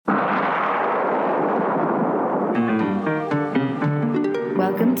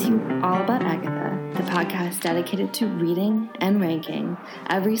Welcome to All About Agatha, the podcast dedicated to reading and ranking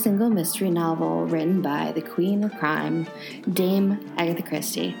every single mystery novel written by the Queen of Crime, Dame Agatha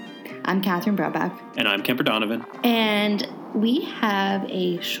Christie. I'm Catherine ba-ack. And I'm Kemper Donovan. And we have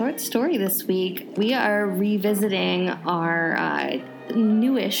a short story this week. We are revisiting our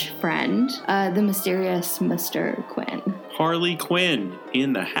newish friend, the mysterious Mr. Quin. Harley Quin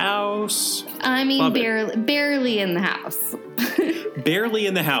in the house. I mean, barely in the house. Barely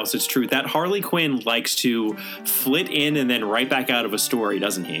in the house, it's true. That Harley Quin likes to flit in and then right back out of a story,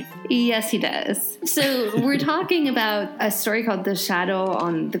 doesn't he? Yes, he does. So we're talking about a story called The Shadow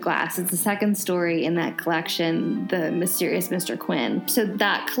on the Glass. It's the second story in that collection, The Mysterious Mr. Quin. So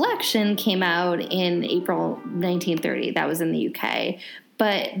that collection came out in April 1930. That was in the UK.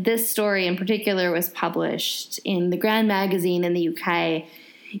 But this story in particular was published in the Grand Magazine in the UK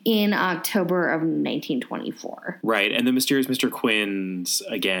in October of 1924. Right, and the Mysterious Mr. Quins,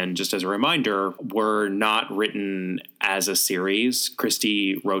 again, just as a reminder, were not written as a series.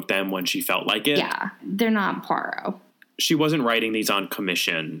 Christie wrote them when she felt like it. Yeah, they're not Poirot. She wasn't writing these on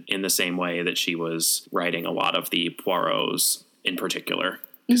commission in the same way that she was writing a lot of the Poirots in particular.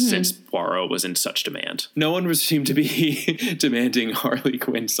 Since Poirot was in such demand. No one seemed to be demanding Harley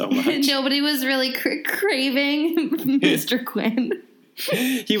Quin so much. Nobody was really craving Mr. Quin.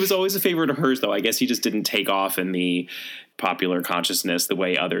 He was always a favorite of hers, though. I guess he just didn't take off in the popular consciousness the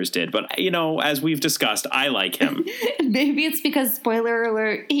way others did. But, you know, as we've discussed, I like him. Maybe it's because, spoiler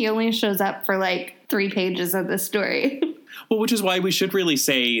alert, he only shows up for like 3 pages of the story. Well, which is why we should really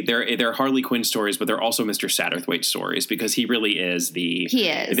say they're Harley Quin stories, but they're also Mr. Satterthwaite stories, because he really is the... He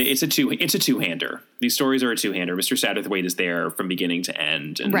is. It's a two-hander. These stories are a two-hander. Mr. Satterthwaite is there from beginning to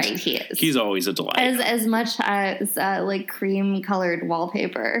end. And right, he is. He's always a delight. As much as like cream-colored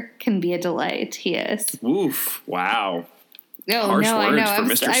wallpaper can be a delight, he is. Oof! Wow. Oh, harsh no, words I know.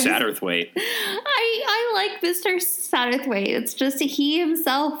 for Mr. Satterthwaite. I like Mr. Satterthwaite. It's just he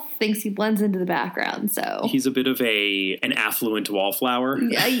himself thinks he blends into the background, so... He's a bit of an affluent wallflower.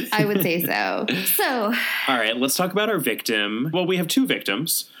 I would say so. So... All right, let's talk about our victim. Well, we have 2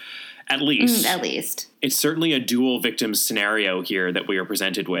 victims, at least. At least. It's certainly a dual victim scenario here that we are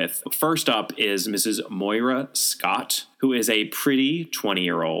presented with. First up is Mrs. Moira Scott, who is a pretty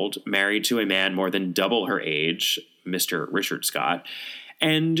 20-year-old, married to a man more than double her age, Mr. Richard Scott,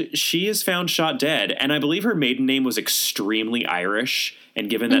 and she is found shot dead. And I believe her maiden name was extremely Irish. And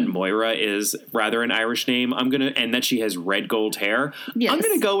given that Moira is rather an Irish name, and that she has red gold hair, yes. I'm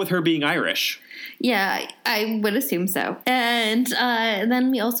gonna go with her being Irish. Yeah, I would assume so. And then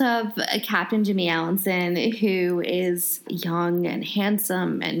we also have Captain Jimmy Allinson, who is young and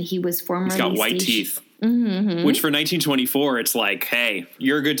handsome, and he was formerly... He's got white teeth. Mm-hmm. Which for 1924, it's like, hey,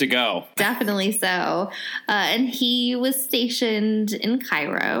 you're good to go. Definitely so. And he was stationed in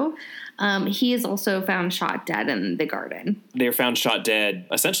Cairo. He is also found shot dead in the garden. They're found shot dead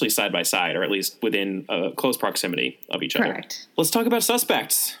essentially side by side, or at least within close proximity of each other. Correct. Let's talk about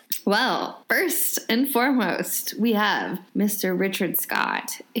suspects. Well, first and foremost, we have Mr. Richard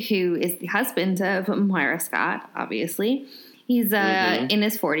Scott, who is the husband of Moira Scott, obviously. He's in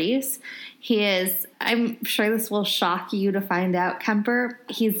his 40s. He is, I'm sure this will shock you to find out, Kemper,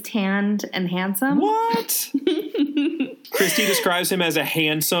 he's tanned and handsome. What? Christie describes him as a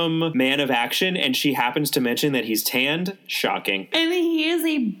handsome man of action, and she happens to mention that he's tanned. Shocking. And he is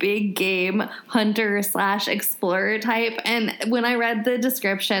a big game hunter/explorer type. And when I read the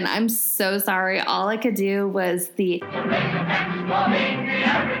description, I'm so sorry. All I could do was the... Did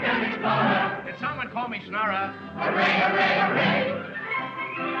someone call me Snorra? Hooray, hooray, hooray!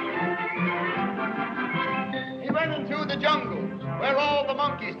 He went into the jungle where all the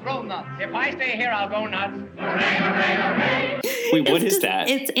monkeys throw nuts. If I stay here, I'll go nuts. Hooray, hooray, hooray! Wait, what is that?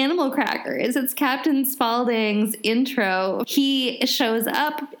 It's Animal Crackers. It's Captain Spaulding's intro. He shows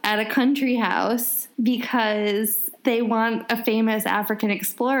up at a country house because they want a famous African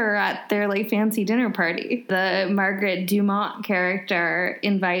explorer at their like fancy dinner party. The Margaret Dumont character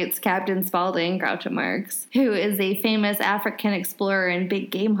invites Captain Spaulding, Groucho Marx, who is a famous African explorer and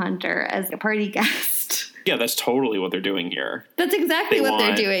big game hunter, as a party guest. Yeah, that's totally what they're doing here. That's exactly what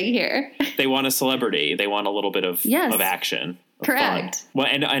they're doing here. They want a celebrity. They want a little bit of action. Correct. Fun. Well,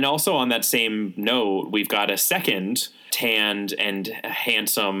 and also on that same note, we've got a second tanned and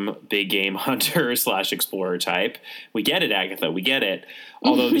handsome big game hunter / explorer type. We get it, Agatha. We get it.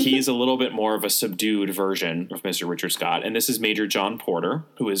 Although he's a little bit more of a subdued version of Mr. Richard Scott. And this is Major John Porter,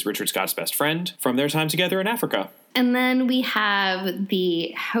 who is Richard Scott's best friend from their time together in Africa. And then we have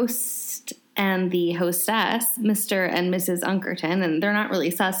the host and the hostess, Mr. and Mrs. Unkerton. And they're not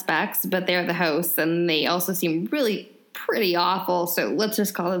really suspects, but they're the hosts. And they also seem really pretty awful, so let's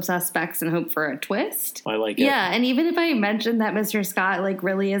just call them suspects and hope for a twist. I like it. Yeah, and even if I mentioned that Mr. Scott,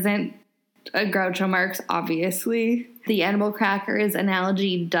 really isn't a Groucho Marx, obviously, the animal crackers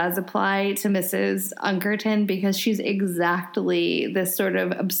analogy does apply to Mrs. Unkerton because she's exactly this sort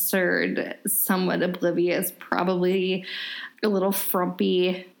of absurd, somewhat oblivious, probably a little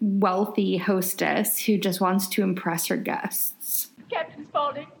frumpy, wealthy hostess who just wants to impress her guests. Captain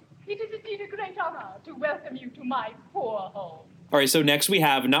Spaulding, it is indeed a great honor to welcome you to my poor home. All right, so next we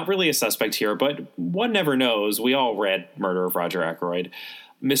have not really a suspect here, but one never knows. We all read Murder of Roger Ackroyd.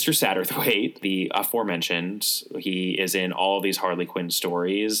 Mr. Satterthwaite, the aforementioned, he is in all of these Harley Quin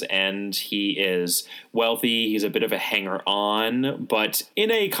stories, and he is wealthy. He's a bit of a hanger-on, but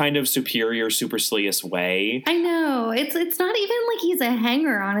in a kind of superior, supercilious way. I know. It's not even like he's a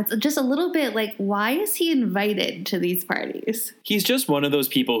hanger-on. It's just a little bit like, why is he invited to these parties? He's just one of those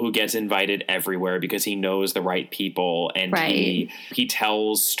people who gets invited everywhere because he knows the right people, and right. he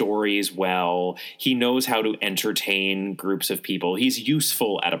tells stories well. He knows how to entertain groups of people. He's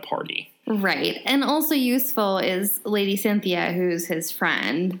useful at a party. Right. And also useful is Lady Cynthia, who's his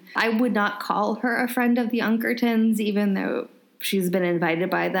friend. I would not call her a friend of the Unkertons, even though she's been invited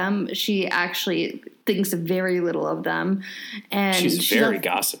by them. She actually thinks very little of them. And she's very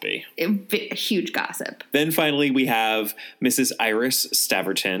gossipy. A huge gossip. Then finally we have Mrs. Iris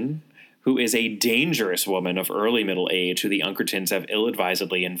Staverton, who is a dangerous woman of early middle age who the Unkertons have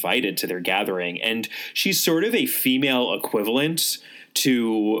ill-advisedly invited to their gathering. And she's sort of a female equivalent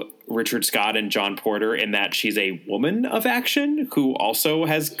to Richard Scott and John Porter in that she's a woman of action who also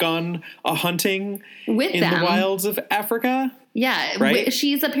has gone hunting with in them. The wilds of Africa. Yeah, right?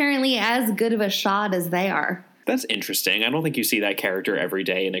 She's apparently as good of a shot as they are. That's interesting. I don't think you see that character every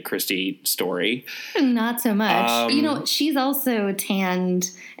day in a Christie story. Not so much. She's also tanned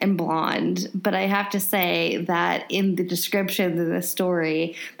and blonde, but I have to say that in the description of the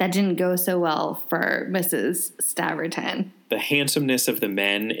story, that didn't go so well for Mrs. Staverton. The handsomeness of the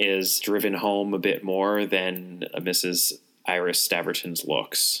men is driven home a bit more than Mrs. Iris Staverton's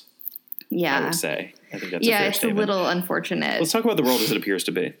looks. Yeah. I would say. I think that's a fair statement. A little unfortunate. Let's talk about the world as it appears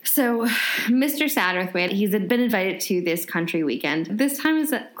to be. So, Mr. Satterthwaite, he's been invited to this country weekend. This time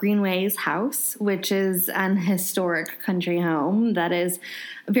is at Greenway's house, which is an historic country home that is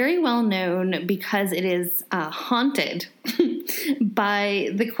very well known because it is haunted by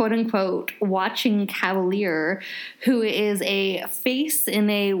the quote-unquote watching Cavalier, who is a face in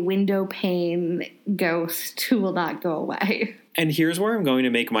a window pane ghost who will not go away. And here's where I'm going to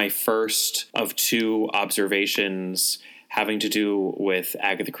make my first of two observations having to do with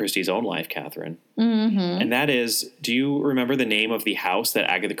Agatha Christie's own life, Catherine. Mm-hmm. And that is, do you remember the name of the house that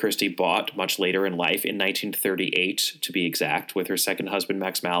Agatha Christie bought much later in life, in 1938, to be exact, with her second husband,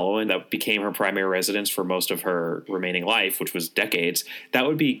 Max Mallow, and that became her primary residence for most of her remaining life, which was decades? That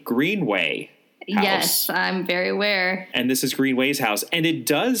would be Greenway House. Yes, I'm very aware. And this is Greenway's house. And it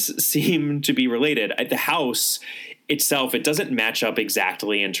does seem to be related. The house itself, it doesn't match up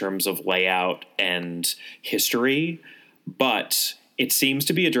exactly in terms of layout and history, but it seems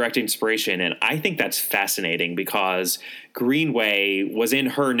to be a direct inspiration. And I think that's fascinating because Greenway was in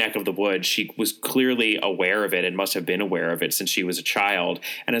her neck of the woods. She was clearly aware of it and must have been aware of it since she was a child.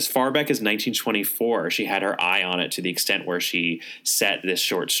 And as far back as 1924, she had her eye on it to the extent where she set this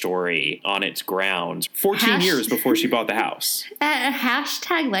short story on its grounds 14 years before she bought the house.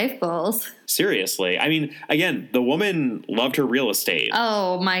 Hashtag life goals. Seriously. I mean, again, the woman loved her real estate.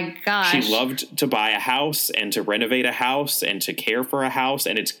 Oh, my gosh. She loved to buy a house and to renovate a house and to care for a house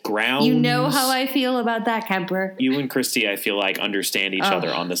and its grounds. You know how I feel about that, Kemper. You and Christie, I feel like, understand each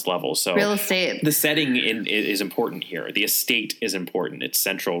other on this level. So real estate. The setting is important here. The estate is important. It's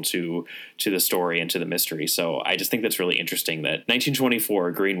central to the story and to the mystery. So I just think that's really interesting that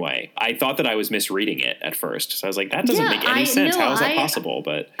 1924 Greenway. I thought that I was misreading it at first. So I was like, that doesn't make any sense. How is that possible?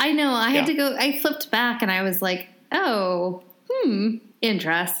 But I know. I had to go. I flipped back and I was like, oh,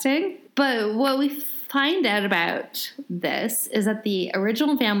 interesting. But what we find out about this is that the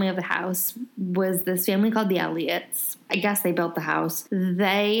original family of the house was this family called the Elliots. I guess they built the house.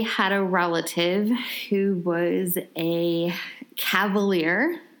 They had a relative who was a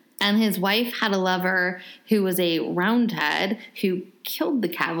Cavalier, and his wife had a lover who was a Roundhead who killed the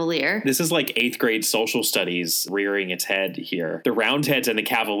Cavalier. This is like 8th grade social studies rearing its head here. The Roundheads and the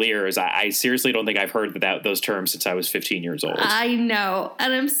Cavaliers, I seriously don't think I've heard those terms since I was 15 years old. I know,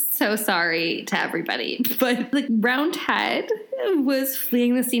 and I'm so sorry to everybody. But the Roundhead was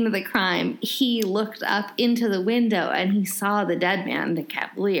fleeing the scene of the crime. He looked up into the window and he saw the dead man, the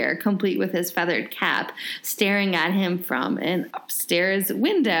Cavalier, complete with his feathered cap, staring at him from an upstairs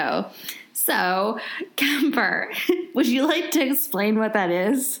window. So, Kemper, would you like to explain what that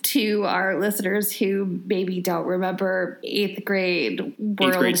is to our listeners who maybe don't remember 8th grade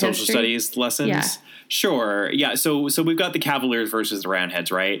social studies lessons? Yeah. Sure. Yeah. So we've got the Cavaliers versus the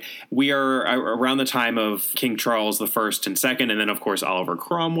Roundheads, right? We are around the time of King Charles I and II, and then, of course, Oliver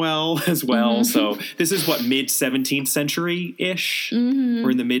Cromwell as well. Mm-hmm. So this is what, mid-17th century-ish? Mm-hmm.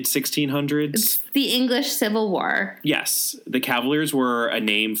 We're in the mid-1600s? It's the English Civil War. Yes. The Cavaliers were a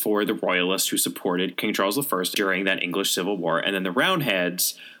name for the royalists who supported King Charles I during that English Civil War. And then the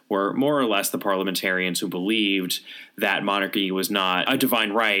Roundheads were more or less the parliamentarians who believed that monarchy was not a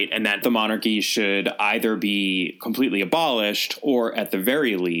divine right and that the monarchy should either be completely abolished or, at the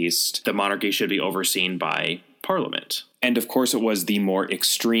very least, the monarchy should be overseen by Parliament. And, of course, it was the more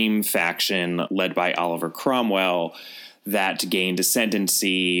extreme faction led by Oliver Cromwell that gained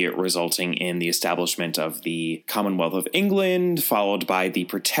ascendancy, resulting in the establishment of the Commonwealth of England, followed by the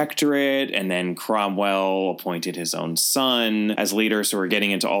Protectorate, and then Cromwell appointed his own son as leader. So we're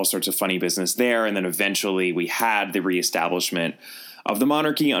getting into all sorts of funny business there. And then eventually we had the reestablishment of the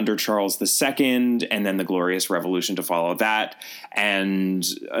monarchy under Charles II, and then the Glorious Revolution to follow that. And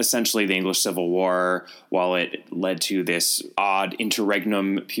essentially the English Civil War, while it led to this odd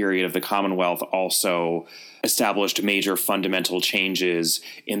interregnum period of the Commonwealth, also established major fundamental changes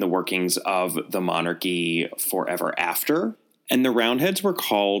in the workings of the monarchy forever after. And the Roundheads were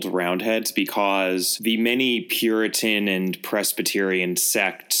called Roundheads because the many Puritan and Presbyterian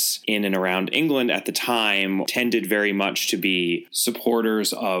sects in and around England at the time tended very much to be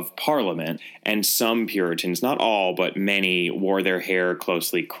supporters of Parliament. And some Puritans, not all, but many, wore their hair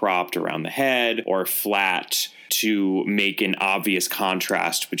closely cropped around the head or flat to make an obvious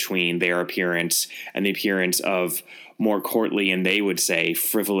contrast between their appearance and the appearance of more courtly and, they would say,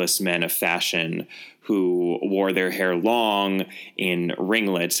 frivolous men of fashion who wore their hair long in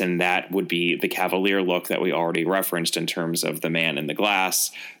ringlets, and that would be the Cavalier look that we already referenced in terms of the man in the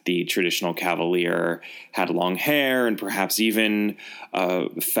glass. The traditional Cavalier had long hair and perhaps even a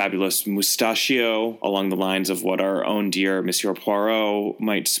fabulous mustachio along the lines of what our own dear Monsieur Poirot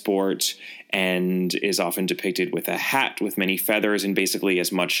might sport, and is often depicted with a hat with many feathers and basically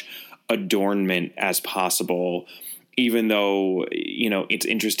as much adornment as possible. Even though, it's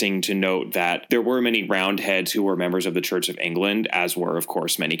interesting to note that there were many Roundheads who were members of the Church of England, as were, of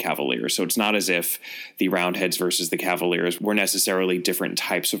course, many Cavaliers. So it's not as if the Roundheads versus the Cavaliers were necessarily different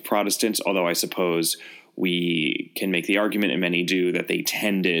types of Protestants, although I suppose we can make the argument, and many do, that they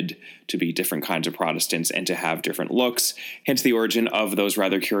tended to be different kinds of Protestants and to have different looks, hence the origin of those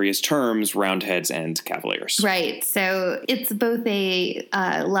rather curious terms, Roundheads and Cavaliers. Right. So it's both a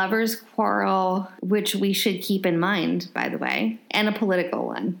lover's quarrel, which we should keep in mind, by the way, and a political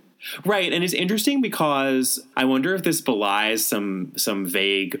one. Right. And it's interesting because I wonder if this belies some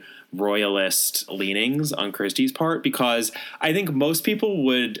vague royalist leanings on Christie's part, because I think most people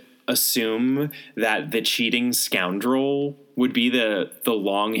would assume that the cheating scoundrel would be the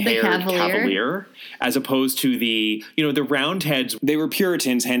long-haired Cavalier, as opposed to the Roundheads. They were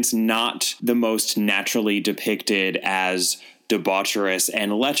Puritans, hence not the most naturally depicted as debaucherous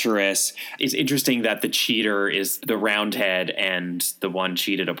and lecherous. It's interesting that the cheater is the Roundhead and the one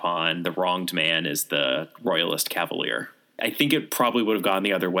cheated upon, the wronged man, is the royalist Cavalier. I think it probably would have gone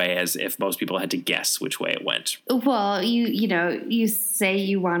the other way, as if most people had to guess which way it went. Well, you say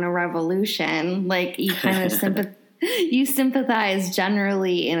you want a revolution, like you kind of you sympathize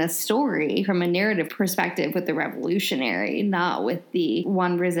generally in a story from a narrative perspective with the revolutionary, not with the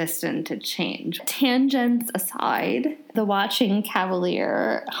one resistant to change. Tangents aside, the watching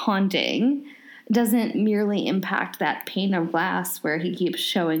Cavalier haunting doesn't merely impact that pane of glass where he keeps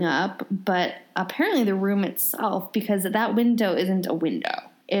showing up, but apparently the room itself, because that window isn't a window.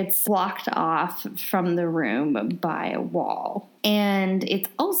 It's blocked off from the room by a wall. And it's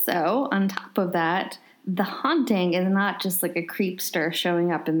also, on top of that, the haunting is not just like a creepster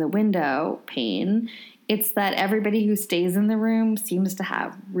showing up in the window pane. It's that everybody who stays in the room seems to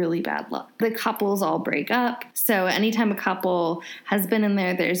have really bad luck. The couples all break up. So anytime a couple has been in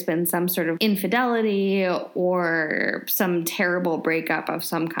there, there's been some sort of infidelity or some terrible breakup of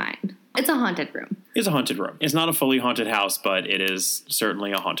some kind. It's a haunted room. It's a haunted room. It's not a fully haunted house, but it is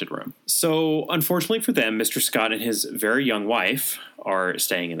certainly a haunted room. So unfortunately for them, Mr. Scott and his very young wife are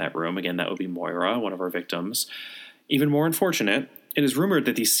staying in that room. Again, that would be Moira, one of our victims. Even more unfortunate, it is rumored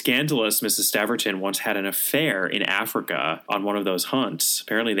that the scandalous Mrs. Staverton once had an affair in Africa on one of those hunts.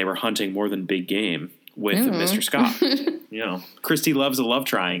 Apparently they were hunting more than big game with Mr. Scott. Christie loves a love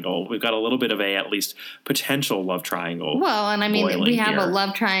triangle. We've got a little bit of a, at least, potential love triangle. Well, and I mean, we have a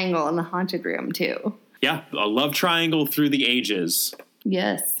love triangle in the haunted room, too. Yeah, a love triangle through the ages.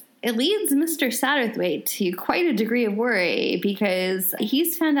 Yes. it leads Mr. Satterthwaite to quite a degree of worry because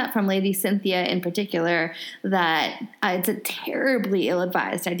he's found out from Lady Cynthia in particular that it's a terribly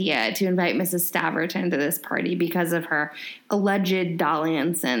ill-advised idea to invite Mrs. Staverton to this party because of her alleged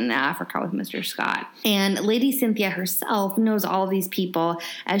dalliance in Africa with Mr. Scott. And Lady Cynthia herself knows all of these people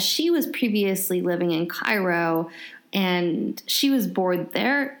as she was previously living in Cairo, and she was bored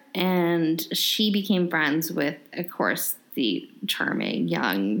there, and she became friends with, of course, the charming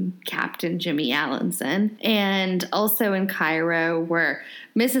young Captain Jimmy Allinson. And also in Cairo were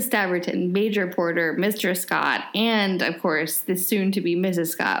Mrs. Staverton, Major Porter, Mr. Scott, and, of course, the soon-to-be Mrs.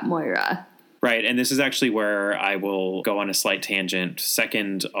 Scott, Moira. Right, and this is actually where I will go on a slight tangent.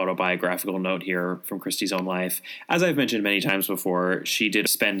 Second autobiographical note here from Christie's own life. As I've mentioned many times before, she did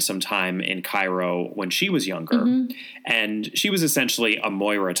spend some time in Cairo when she was younger, and she was essentially a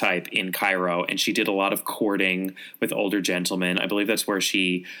Moira type in Cairo, and she did a lot of courting with older gentlemen. I believe that's where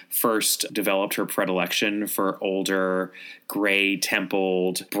she first developed her predilection for older,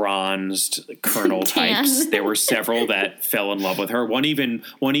 gray-templed, bronzed colonel types. There were several that fell in love with her. One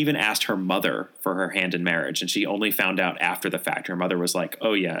even asked her mother for her hand in marriage, and she only found out after the fact. Her mother was like,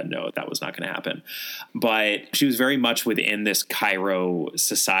 oh yeah, no, that was not going to happen. But she was very much within this Cairo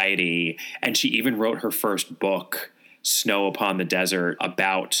society, and she even wrote her first book, Snow Upon the Desert,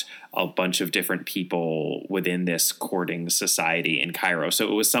 about a bunch of different people within this courting society in Cairo.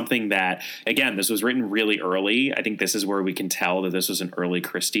 So it was something that, again, this was written really early. I think this is where we can tell that this was an early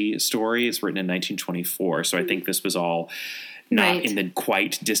Christie story. It's written in 1924. So I think this was all not in the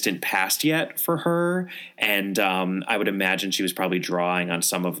quite distant past yet for her. And I would imagine she was probably drawing on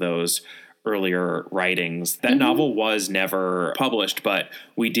some of those earlier writings. That novel was never published, but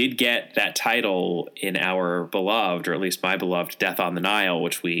we did get that title in our beloved, or at least my beloved, Death on the Nile,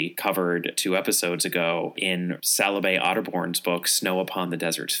 which we covered 2 episodes ago in Salabé Otterborn's book, Snow Upon the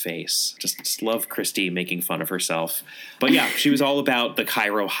Desert's Face. Just love Christie making fun of herself. But yeah, she was all about the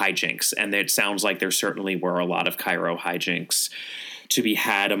Cairo hijinks, and it sounds like there certainly were a lot of Cairo hijinks to be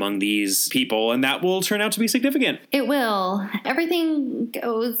had among these people, and that will turn out to be significant. It will. Everything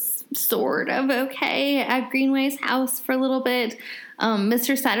goes sort of okay at Greenway's house for a little bit.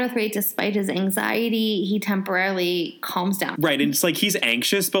 Mr. Satterthwaite, despite his anxiety, he temporarily calms down. Right, and it's like he's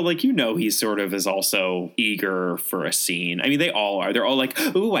anxious, but like, you know, he sort of is also eager for a scene. I mean, they all are. They're all like,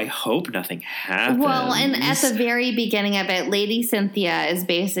 ooh, I hope nothing happens. Well, and at the very beginning of it, Lady Cynthia is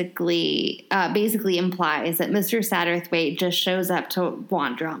basically implies that Mr. Satterthwaite just shows up to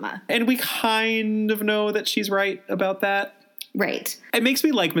want drama. And we kind of know that she's right about that. Right. It makes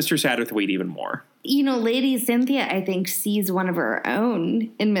me like Mr. Satterthwaite even more. You know, Lady Cynthia, I think, sees one of her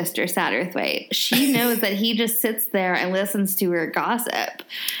own in Mr. Satterthwaite. She knows that he just sits there and listens to her gossip.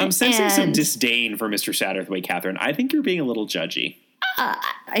 I'm sensing some disdain for Mr. Satterthwaite, Catherine. I think you're being a little judgy.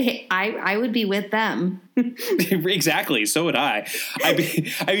 I would be with them. Exactly. So would I. I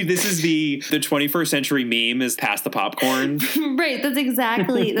mean, this is the 21st century meme is pass the popcorn. Right. That's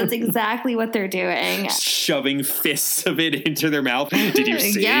exactly what they're doing. Shoving fists of it into their mouth. Did you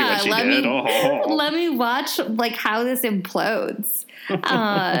see what she did? Let me watch like how this implodes.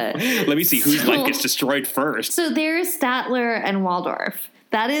 Let me see whose life gets destroyed first. So there's Statler and Waldorf.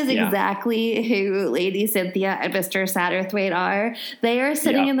 That is exactly who Lady Cynthia and Mr. Satterthwaite are. They are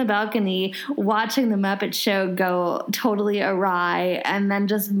sitting in the balcony watching the Muppet Show go totally awry and then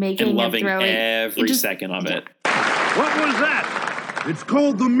just making and loving and throwing every second of it. What was that? It's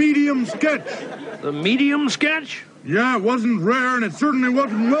called the medium sketch. The medium sketch? Yeah, it wasn't rare and it certainly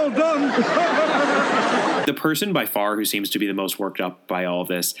wasn't well done. The person by far who seems to be the most worked up by all of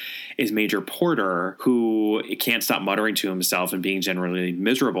this is Major Porter, who can't stop muttering to himself and being generally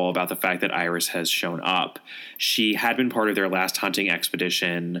miserable about the fact that Iris has shown up. She had been part of their last hunting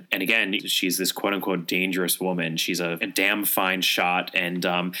expedition. And again, she's this quote unquote dangerous woman. She's a damn fine shot.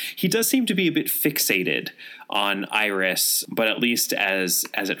 And he does seem to be a bit fixated on Iris, but at least as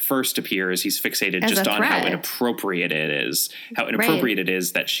it first appears, he's fixated just on how inappropriate it is,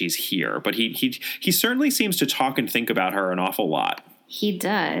 that she's here. But he certainly seems to talk and think about her an awful lot. He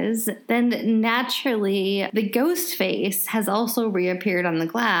does. Then naturally, the ghost face has also reappeared on the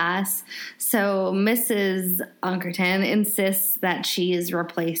glass. So Mrs. Unkerton insists that she is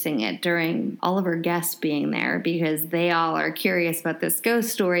replacing it during all of her guests being there because they all are curious about this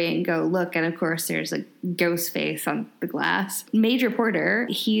ghost story and go look. And of course, there's a ghost face on the glass. Major Porter,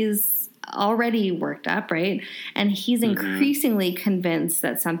 he's already worked up, right? And he's increasingly convinced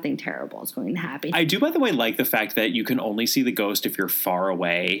that something terrible is going to happen. I do, by the way, like the fact that you can only see the ghost if you're far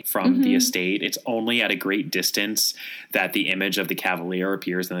away from the estate. It's only at a great distance that the image of the Cavalier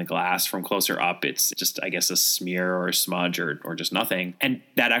appears in the glass. From closer up, it's just, I guess, a smear or a smudge or just nothing. And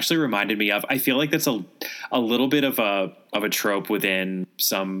that actually reminded me of, I feel like that's a little bit of a trope within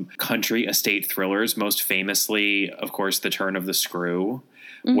some country estate thrillers, most famously, of course, The Turn of the Screw,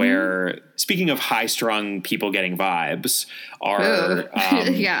 where, speaking of high-strung people getting vibes, our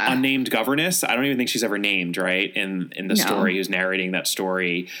unnamed governess, I don't even think she's ever named, right, in the story, who's narrating that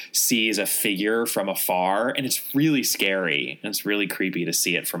story, sees a figure from afar, and it's really scary, and it's really creepy to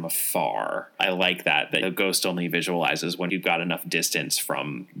see it from afar. I like that the ghost only visualizes when you've got enough distance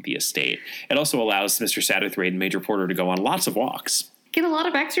from the estate. It also allows Mr. Satterthwaite and Major Porter to go on lots of walks. Get a lot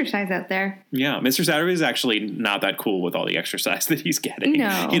of exercise out there. Yeah, Mr. Satterthwaite is actually not that cool with all the exercise that he's getting.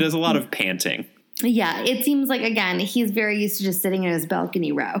 No. He does a lot of panting. Yeah, it seems like, again, he's very used to just sitting in his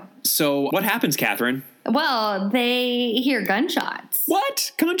balcony row. So what happens, Catherine? Well, they hear gunshots.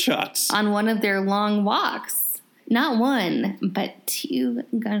 What? Gunshots? On one of their long walks. Not one, but 2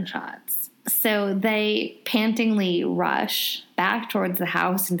 gunshots. So they pantingly rush back towards the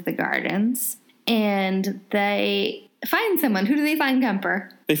house into the gardens, and they find someone. Who do they find, Kemper?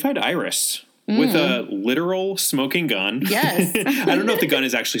 They find Iris with a literal smoking gun. Yes. I don't know if the gun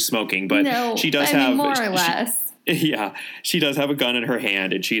is actually smoking, but she does have more or less. She does have a gun in her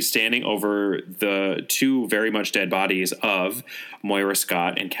hand, and she's standing over the 2 very much dead bodies of Moira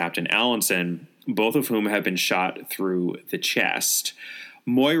Scott and Captain Allinson, both of whom have been shot through the chest.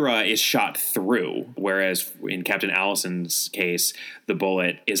 Moira is shot through, whereas in Captain Allison's case, the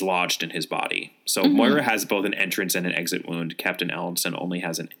bullet is lodged in his body. So Moira has both an entrance and an exit wound. Captain Allison only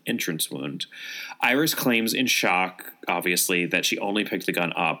has an entrance wound. Iris claims in shock, obviously, that she only picked the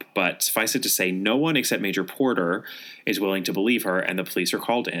gun up, but suffice it to say, no one except Major Porter is willing to believe her, and the police are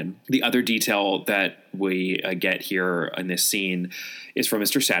called in. The other detail that we get here in this scene is from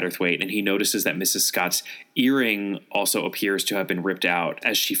Mr. Satterthwaite, and he notices that Mrs. Scott's earring also appears to have been ripped out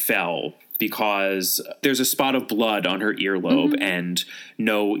as she fell, because there's a spot of blood on her earlobe and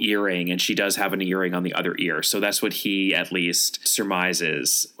no earring, and she does have an earring on the other ear. So that's what he at least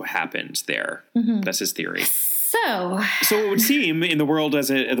surmises happened there. That's his theory. So it would seem in the world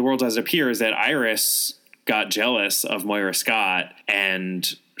as it appears that Iris got jealous of Moira Scott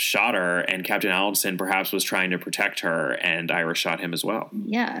and shot her, and Captain Allison perhaps was trying to protect her, and Iris shot him as well.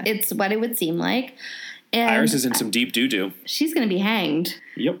 Yeah, it's what it would seem like. And Iris is in some deep doo-doo. She's going to be hanged.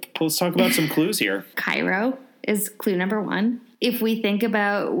 Yep. Let's talk about some clues here. Cairo is clue number 1. If we think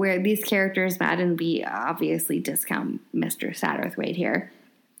about where these characters met, and we obviously discount Mr. Satterthwaite here,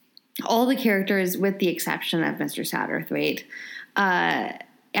 all the characters, with the exception of Mr. Satterthwaite,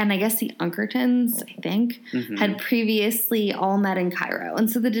 and I guess the Unkertons, I think, had previously all met in Cairo.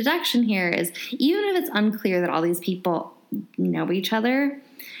 And so the deduction here is, even if it's unclear that all these people know each other,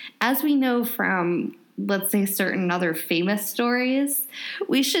 as we know from, let's say, certain other famous stories,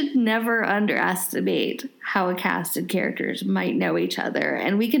 we should never underestimate how a cast of characters might know each other.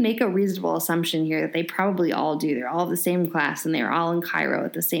 And we can make a reasonable assumption here that they probably all do. They're all the same class, and they're all in Cairo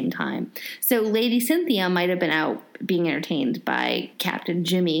at the same time. So Lady Cynthia might have been out being entertained by Captain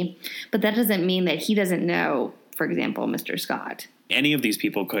Jimmy, but that doesn't mean that he doesn't know, for example, Mr. Scott. Any of these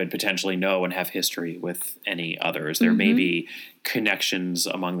people could potentially know and have history with any others. There may be connections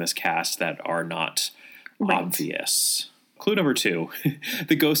among this cast that are not obvious. Clue number 2,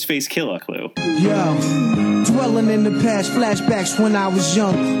 the ghost face killer clue. Yo, dwelling in the past, flashbacks when I was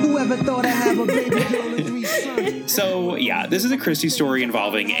young. Whoever thought I'd have a baby girl and 3 sons. So, yeah, this is a Christie story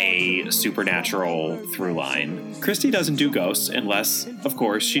involving a supernatural through line. Christie doesn't do ghosts unless, of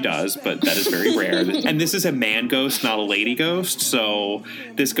course, she does, but that is very rare. And this is a man ghost, not a lady ghost, so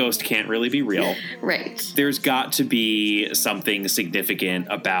this ghost can't really be real. Right. There's got to be something significant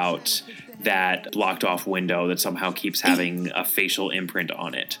about that blocked off window that somehow keeps having a facial imprint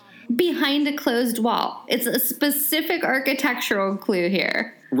on it. Behind a closed wall. It's a specific architectural clue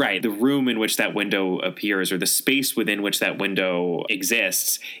here. Right. The room in which that window appears, or the space within which that window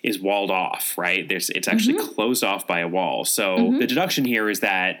exists, is walled off, right? It's actually closed off by a wall. So the deduction here is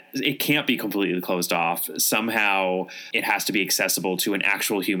that it can't be completely closed off. Somehow it has to be accessible to an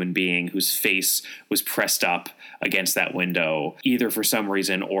actual human being whose face was pressed up against that window, either for some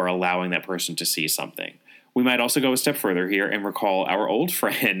reason or allowing that person to see something. We might also go a step further here and recall our old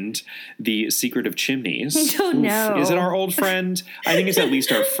friend, the Secret of Chimneys. Oh, no. Is it our old friend? I think it's at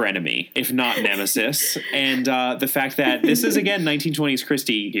least our frenemy, if not nemesis. And the fact that this is, again, 1920s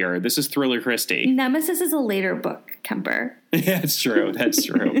Christie here. This is Thriller Christie. Nemesis is a later book, Kemper. Yeah, that's true. That's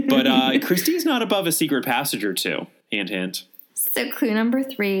true. But Christie's not above a secret passage or two. Hint, hint. So clue number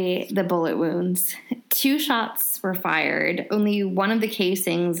 3, the bullet wounds. 2 shots were fired. Only one of the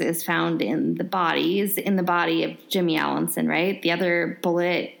casings is found in the body of Jimmy Allenson, right? The other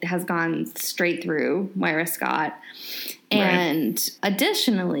bullet has gone straight through Moira Scott. And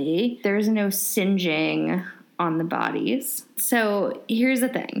additionally, there's no singeing on the bodies. So here's the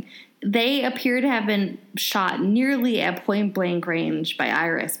thing. They appear to have been shot nearly at point-blank range by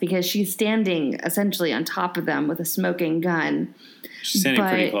Iris because she's standing essentially on top of them with a smoking gun. She's standing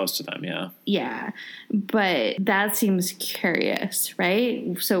pretty close to them, yeah. Yeah, but that seems curious,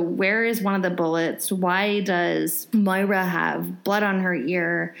 right? So where is one of the bullets? Why does Moira have blood on her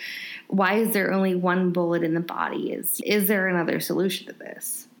ear? Why is there only one bullet in the body? Is there another solution to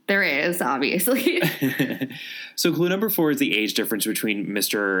this? There is, obviously. So clue number 4 is the age difference between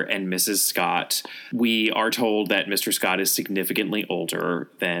Mr. and Mrs. Scott. We are told that Mr. Scott is significantly older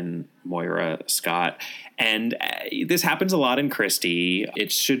than Moira Scott. And this happens a lot in Christie.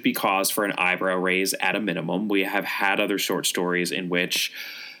 It should be cause for an eyebrow raise at a minimum. We have had other short stories in which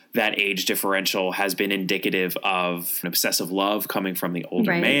that age differential has been indicative of an obsessive love coming from the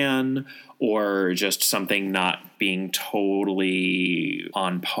older man, or just something not being totally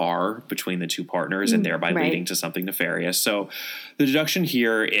on par between the two partners and thereby leading to something nefarious. So the deduction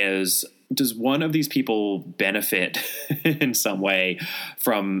here is, does one of these people benefit in some way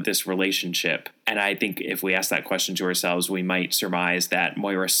from this relationship? And I think if we ask that question to ourselves, we might surmise that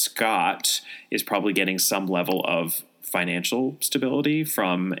Moira Scott is probably getting some level of financial stability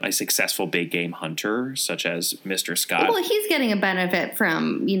from a successful big game hunter such as Mr. Scott. Well, he's getting a benefit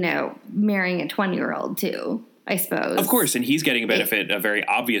from, marrying a 20-year-old too, I suppose. Of course, and he's getting a benefit, a very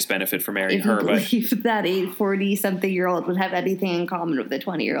obvious benefit from marrying her. But that a 40-something-year-old would have anything in common with a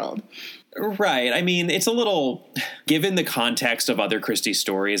 20-year-old. Right. I mean, it's a little, given the context of other Christie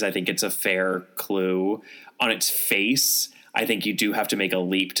stories, I think it's a fair clue. On its face, I think you do have to make a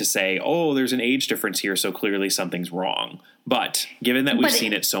leap to say, oh, there's an age difference here, so clearly something's wrong. But given that we've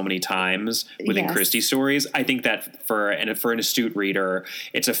seen it so many times within Christie stories, I think that for an astute reader,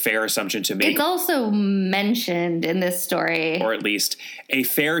 it's a fair assumption to make. It's also mentioned in this story. Or at least a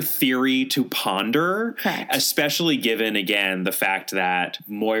fair theory to ponder. Correct. Especially given, again, the fact that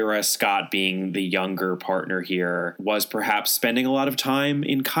Moira Scott, being the younger partner here, was perhaps spending a lot of time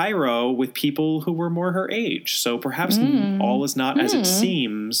in Cairo with people who were more her age. So perhaps all is not as it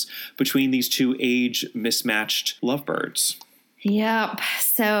seems between these two age mismatched lovebirds. Yep.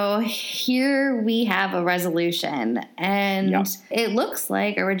 So here we have a resolution, and it looks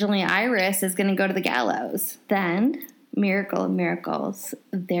like originally Iris is going to go to the gallows. Then, miracle of miracles,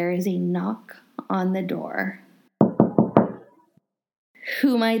 there is a knock on the door.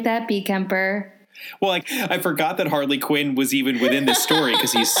 Who might that be, Kemper? Well, I forgot that Harley Quin was even within this story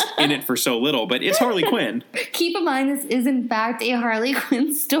because he's in it for so little, but it's Harley Quin. Keep in mind, this is in fact a Harley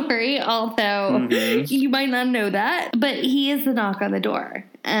Quin story, although you might not know that, but he is the knock on the door.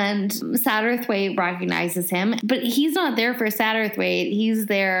 And Satterthwaite recognizes him, but he's not there for Satterthwaite. He's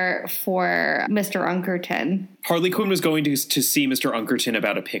there for Mr. Unkerton. Harley Quin was going to see Mr. Unkerton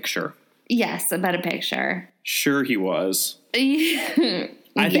about a picture. Yes, about a picture. Sure he was.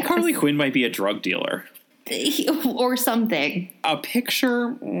 I think Harley Quin might be a drug dealer. Or something. A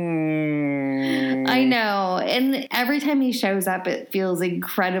picture? I know. And every time he shows up, it feels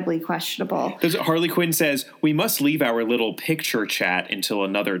incredibly questionable. Harley Quin says, we must leave our little picture chat until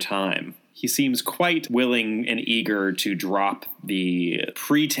another time. He seems quite willing and eager to drop the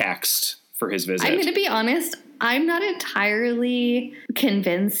pretext for his visit. I'm going to be honest. I'm not entirely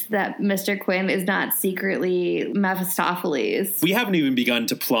convinced that Mr. Quin is not secretly Mephistopheles. We haven't even begun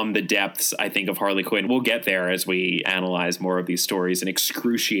to plumb the depths, I think, of Harley Quin. We'll get there as we analyze more of these stories in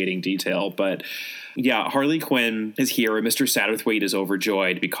excruciating detail. But yeah, Harley Quin is here, and Mr. Satterthwaite is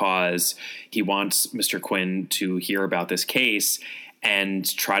overjoyed because he wants Mr. Quin to hear about this case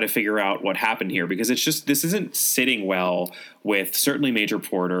and try to figure out what happened here, because this isn't sitting well with certainly Major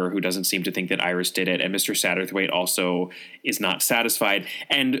Porter, who doesn't seem to think that Iris did it, and Mr. Satterthwaite also is not satisfied.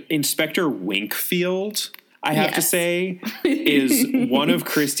 And Inspector Winkfield, I have to say, is one of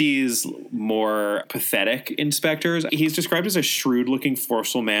Christie's more pathetic inspectors. He's described as a shrewd-looking,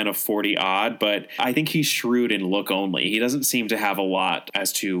 forceful man of 40-odd, but I think he's shrewd in look only. He doesn't seem to have a lot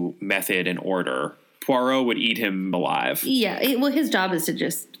as to method and order. Poirot would eat him alive. Yeah, well, his job is to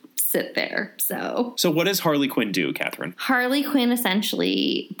just sit there. So what does Harley Quin do, Catherine? Harley Quin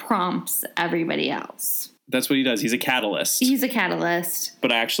essentially prompts everybody else. That's what he does. He's a catalyst. He's a catalyst.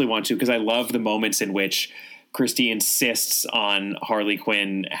 But I actually want to, because I love the moments in which Christie insists on Harley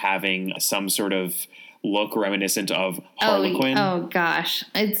Quin having some sort of look reminiscent of Harley Quin. Oh gosh.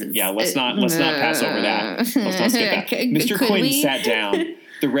 Let's not pass over that. Let's not skip that. Mr. Quin sat down.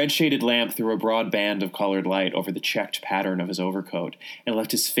 The red-shaded lamp threw a broad band of colored light over the checked pattern of his overcoat and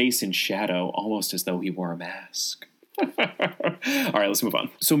left his face in shadow, almost as though he wore a mask. All right, let's move on.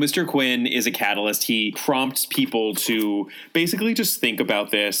 So Mr. Quin is a catalyst. He prompts people to basically just think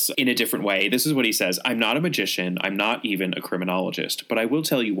about this in a different way. This is what he says. I'm not a magician. I'm not even a criminologist. But I will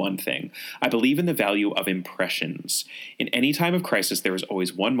tell you one thing. I believe in the value of impressions. In any time of crisis, there is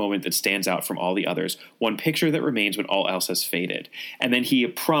always one moment that stands out from all the others, one picture that remains when all else has faded. And then he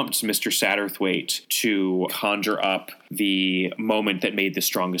prompts Mr. Satterthwaite to conjure up the moment that made the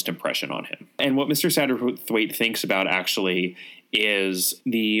strongest impression on him. And what Mr. Satterthwaite thinks about actually is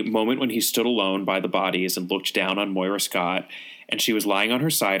the moment when he stood alone by the bodies and looked down on Moira Scott, and she was lying on her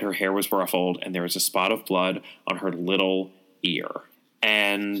side, her hair was ruffled, and there was a spot of blood on her little ear.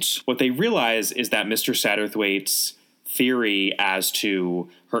 And what they realize is that Mr. Satterthwaite's theory as to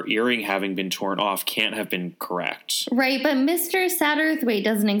her earring having been torn off can't have been correct. Right, but Mr. Satterthwaite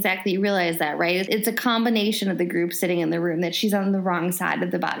doesn't exactly realize that, right? It's a combination of the group sitting in the room that she's on the wrong side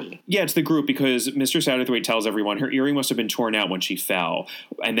of the body. Yeah, it's the group because Mr. Satterthwaite tells everyone her earring must have been torn out when she fell.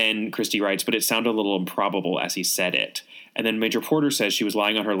 And then Christie writes, but it sounded a little improbable as he said it. And then Major Porter says she was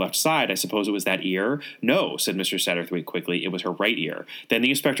lying on her left side. I suppose it was that ear? No, said Mr. Satterthwaite quickly. It was her right ear. Then the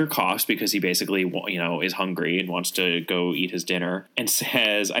inspector coughs because he basically, is hungry and wants to go eat his dinner and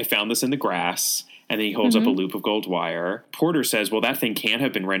says, I found this in the grass. And then he holds up a loop of gold wire. Porter says, well, that thing can't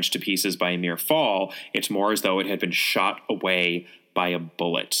have been wrenched to pieces by a mere fall. It's more as though it had been shot away by a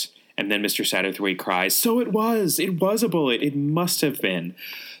bullet. And then Mr. Satterthwaite cries, so it was. It was a bullet. It must have been.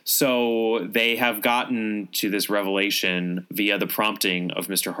 So they have gotten to this revelation via the prompting of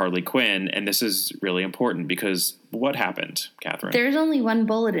Mr. Harley Quin, and this is really important because what happened, Catherine? There's only one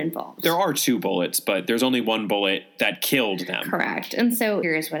bullet involved. There are two bullets, but there's only one bullet that killed them. Correct. And so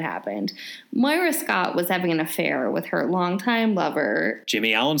here's what happened. Moira Scott was having an affair with her longtime lover,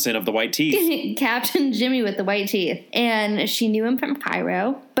 Jimmy Allenson of the White Teeth. Captain Jimmy with the White Teeth. And she knew him from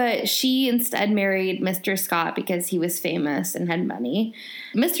Cairo, but she instead married Mr. Scott because he was famous and had money.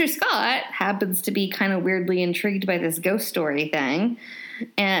 Mr. Scott happens to be kind of weirdly intrigued by this ghost story thing,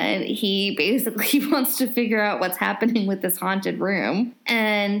 and he basically wants to figure out what's happening with this haunted room.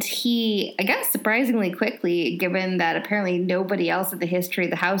 And he, I guess surprisingly quickly, given that apparently nobody else in the history of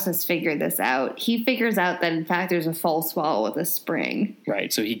the house has figured this out, he figures out that in fact there's a false wall with a spring.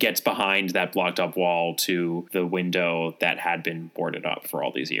 Right, so he gets behind that blocked up wall to the window that had been boarded up for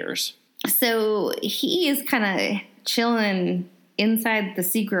all these years. So he is kind of chilling inside the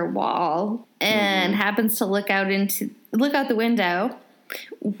secret wall and happens to look out the window,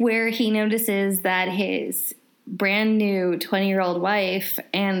 where he notices that his brand new 20-year-old wife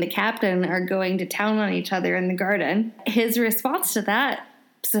and the captain are going to town on each other in the garden. His response to that,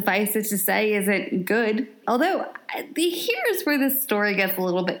 suffice it to say, isn't good. Although here's where this story gets a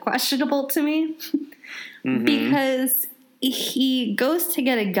little bit questionable to me. Because he goes to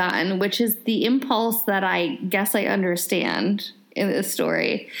get a gun, which is the impulse that I guess I understand in this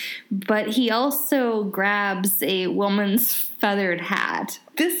story, but he also grabs a woman's feathered hat.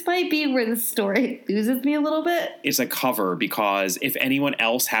 This might be where the story loses me a little bit. It's a cover because if anyone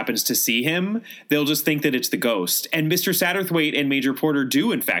else happens to see him, they'll just think that it's the ghost. And Mr. Satterthwaite and Major Porter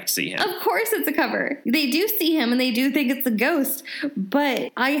do in fact see him. Of course it's a cover. They do see him and they do think it's a ghost,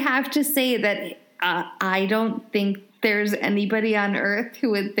 but I have to say that I don't think there's anybody on earth who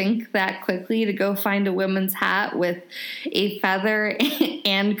would think that quickly to go find a woman's hat with a feather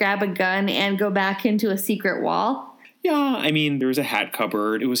and grab a gun and go back into a secret wall. Yeah, I mean, there was a hat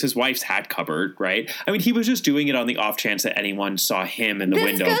cupboard. It was his wife's hat cupboard, right? I mean, he was just doing it on the off chance that anyone saw him in the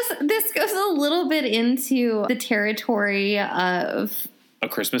window. This goes a little bit into the territory of A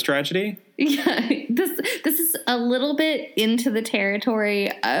Christmas Tragedy? Yeah, this is a little bit into the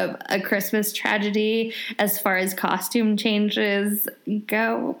territory of A Christmas Tragedy as far as costume changes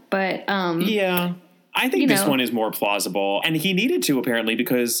go, but yeah. I think this one is more plausible, and he needed to apparently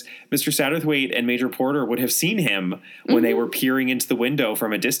because Mr. Satterthwaite and Major Porter would have seen him when they were peering into the window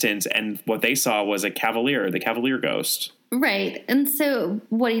from a distance, and what they saw was the Cavalier ghost. Right. And so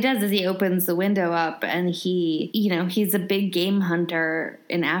what he does is he opens the window up and he's a big game hunter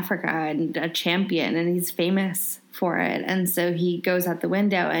in Africa and a champion and he's famous. for it. And so he goes out the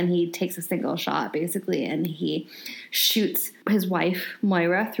window and he takes a single shot, basically, and he shoots his wife,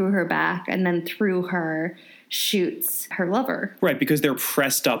 Moira, through her back, and then through her shoots her lover. Right, because they're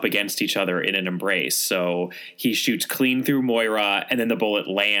pressed up against each other in an embrace. So he shoots clean through Moira, and then the bullet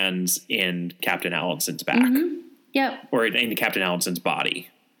lands in Captain Allison's back. Mm-hmm. Yep. Or in Captain Allison's body.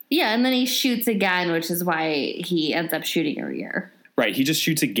 Yeah, and then he shoots again, which is why he ends up shooting her ear. Right, he just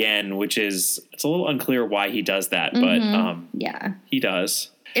shoots again, which is, it's a little unclear why he does that, but yeah, he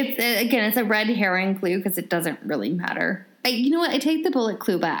does. It's a red herring clue because it doesn't really matter. You know what? I take the bullet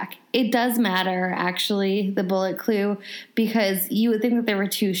clue back. It does matter, actually, the bullet clue, because you would think that there were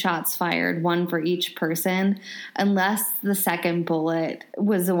 2 shots fired, one for each person, unless the second bullet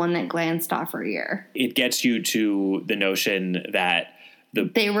was the one that glanced off her ear. It gets you to the notion that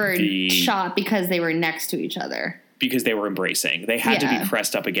they were shot because they were next to each other. Because they were embracing. They had to be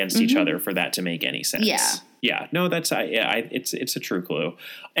pressed up against each other for that to make any sense. Yeah. Yeah. No, it's a true clue.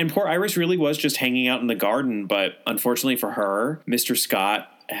 And poor Iris really was just hanging out in the garden, but unfortunately for her, Mr. Scott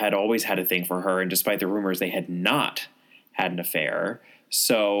had always had a thing for her, and despite the rumors, they had not had an affair.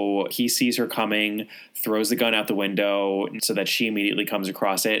 So he sees her coming, throws the gun out the window so that she immediately comes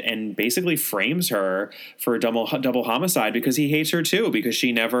across it, and basically frames her for a double homicide because he hates her too, because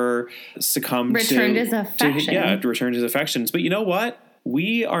she never succumbed returned his affection. Returned his affections. But you know what?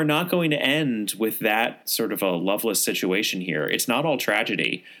 We are not going to end with that sort of a loveless situation here. It's not all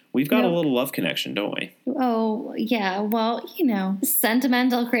tragedy. We've got a little love connection, don't we? Oh, yeah. Well,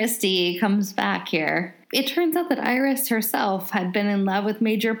 sentimental Christie comes back here. It turns out that Iris herself had been in love with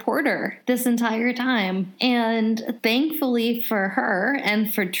Major Porter this entire time. And thankfully for her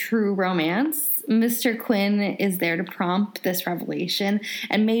and for true romance, Mr. Quin is there to prompt this revelation.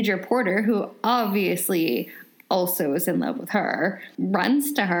 And Major Porter, who obviously also is in love with her,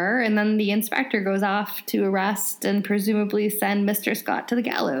 runs to her, and then the inspector goes off to arrest and presumably send Mr. Scott to the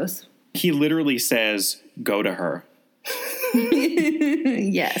gallows. He literally says, go to her.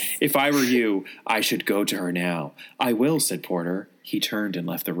 Yes. If I were you, I should go to her now. I will, said Porter. He turned and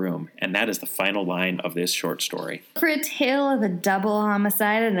left the room. And that is the final line of this short story. For a tale of a double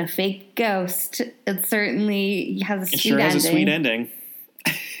homicide and a fake ghost, it certainly has a sweet ending. It sure has a sweet ending.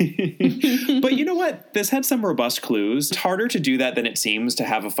 But you know what? This had some robust clues. It's harder to do that than it seems, to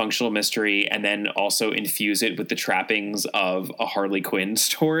have a functional mystery and then also infuse it with the trappings of a Harley Quinn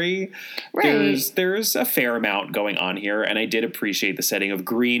story. Right. There's a fair amount going on here, and I did appreciate the setting of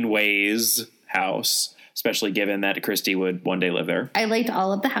Greenway's house, especially given that Christie would one day live there. I liked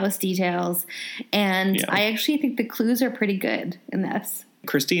all of the house details, and I actually think the clues are pretty good in this.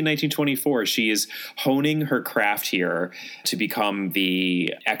 Christie in 1924, she is honing her craft here to become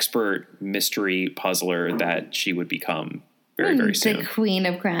the expert mystery puzzler that she would become very, very soon. The queen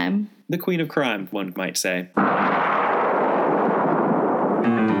of crime. The queen of crime, one might say.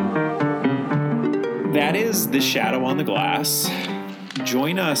 That is The Shadow on the Glass.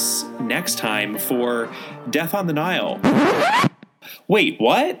 Join us next time for Death on the Nile. Wait,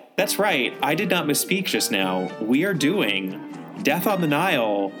 what? That's right. I did not misspeak just now. We are doing Death on the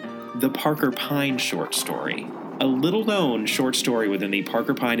Nile, the Parker Pyne short story. A little-known short story within the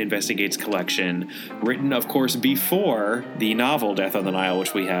Parker Pyne Investigates collection, written, of course, before the novel Death on the Nile,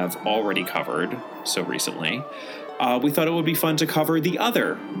 which we have already covered so recently. We thought it would be fun to cover the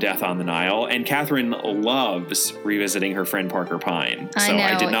other Death on the Nile, and Catherine loves revisiting her friend Parker Pyne. So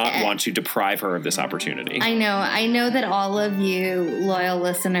I did not want to deprive her of this opportunity. I know that all of you loyal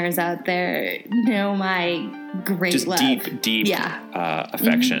listeners out there know my great just love. deep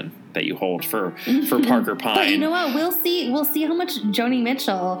affection that you hold for Parker Pyne. But you know what? We'll see how much Joni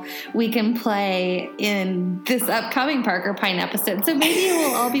Mitchell we can play in this upcoming Parker Pyne episode. So maybe it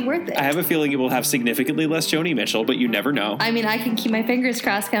will all be worth it. I have a feeling it will have significantly less Joni Mitchell, but you never know. I mean, I can keep my fingers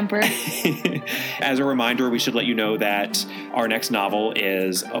crossed, Kemper. As a reminder, we should let you know that our next novel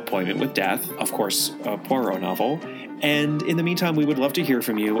is Appointment with Death, of course, a Poirot novel. And in the meantime, we would love to hear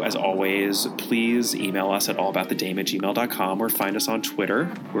from you. As always, please email us at allaboutthedame@gmail.com or find us on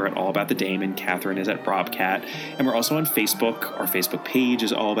Twitter. We're at allaboutthedame, and Catherine is at Brobcat. And we're also on Facebook. Our Facebook page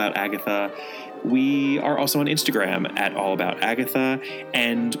is All About Agatha. We are also on Instagram at All About Agatha.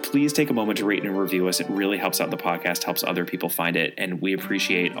 And please take a moment to rate and review us. It really helps out the podcast, helps other people find it. And we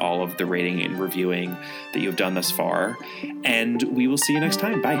appreciate all of the rating and reviewing that you've done thus far. And we will see you next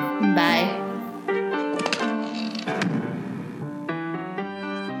time. Bye. Bye.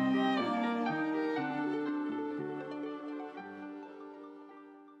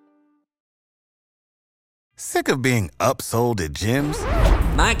 Sick of being upsold at gyms?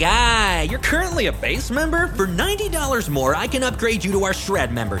 My guy, you're currently a base member? For $90 more, I can upgrade you to our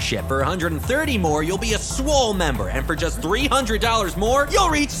Shred membership. For $130 more, you'll be a Swole member. And for just $300 more, you'll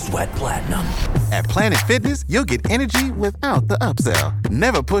reach Sweat Platinum. At Planet Fitness, you'll get energy without the upsell.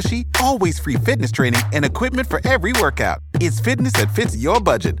 Never pushy, always free fitness training and equipment for every workout. It's fitness that fits your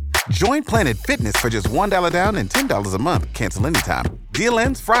budget. Join Planet Fitness for just $1 down and $10 a month. Cancel anytime. Deal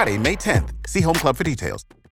ends Friday, May 10th. See Home Club for details.